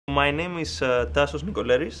My name is Tasos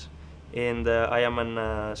Nikoleris, and I am an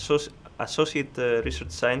associate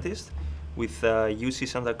research scientist with UC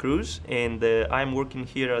Santa Cruz, and I'm working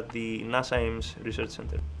here at the NASA Ames Research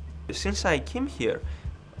Center. Since I came here,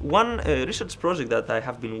 one research project that I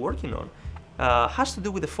have been working on has to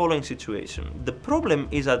do with the following situation. The problem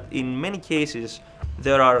is that in many cases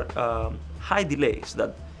there are high delays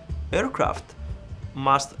that aircraft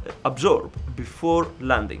must absorb before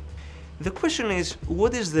landing. The question is,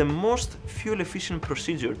 what is the most fuel-efficient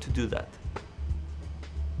procedure to do that?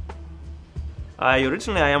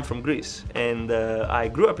 Originally I am from Greece, and I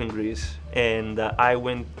grew up in Greece, and I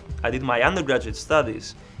did my undergraduate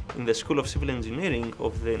studies in the School of Civil Engineering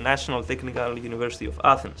of the National Technical University of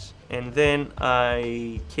Athens. And then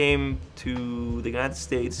I came to the United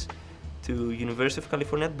States, to University of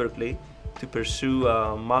California at Berkeley, to pursue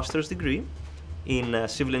a master's degree in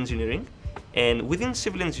civil engineering. And within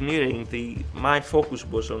civil engineering, my focus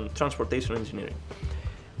was on transportation engineering.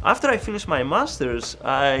 After I finished my master's,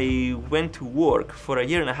 I went to work for a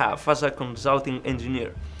year and a half as a consulting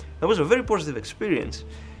engineer. That was a very positive experience,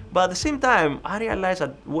 but at the same time, I realized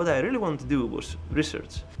that what I really wanted to do was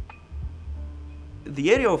research.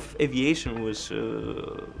 The area of aviation was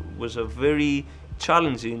a very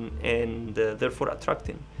challenging and therefore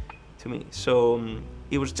attracting to me. So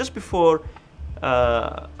it was just before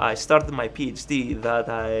I started my PhD that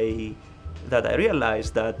I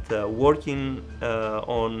realized that working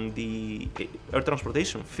on the air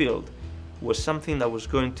transportation field was something that was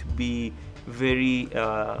going to be very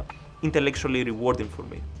intellectually rewarding for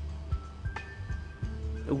me.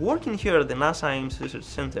 Working here at the NASA Ames Research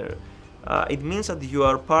Center, it means that you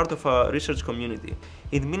are part of a research community.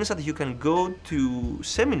 It means that you can go to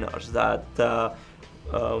seminars that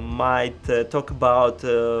might talk about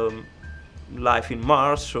life in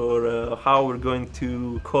Mars, or how we're going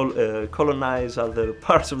to colonize other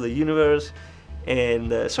parts of the universe,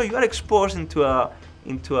 and so you are exposed into a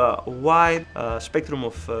wide spectrum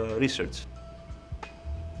of research.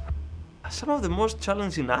 Some of the most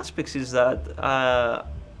challenging aspects is that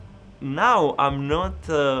now I'm not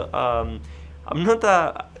a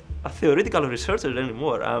theoretical researcher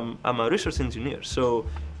anymore. I'm a research engineer. So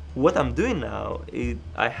what I'm doing now is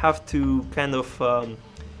I have to kind of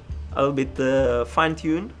a little bit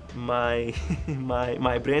fine-tune my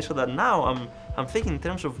brain, so that now I'm thinking in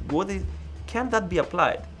terms of can that be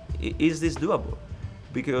applied? Is this doable?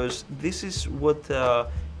 Because this is what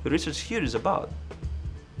research here is about.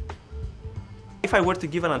 If I were to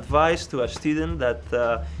give an advice to a student that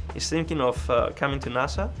is thinking of coming to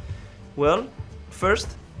NASA, well,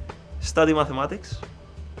 first, study mathematics,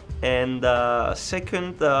 and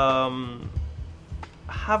second,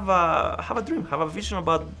 have a dream, have a vision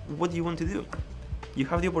about what you want to do. You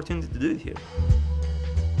have the opportunity to do it here.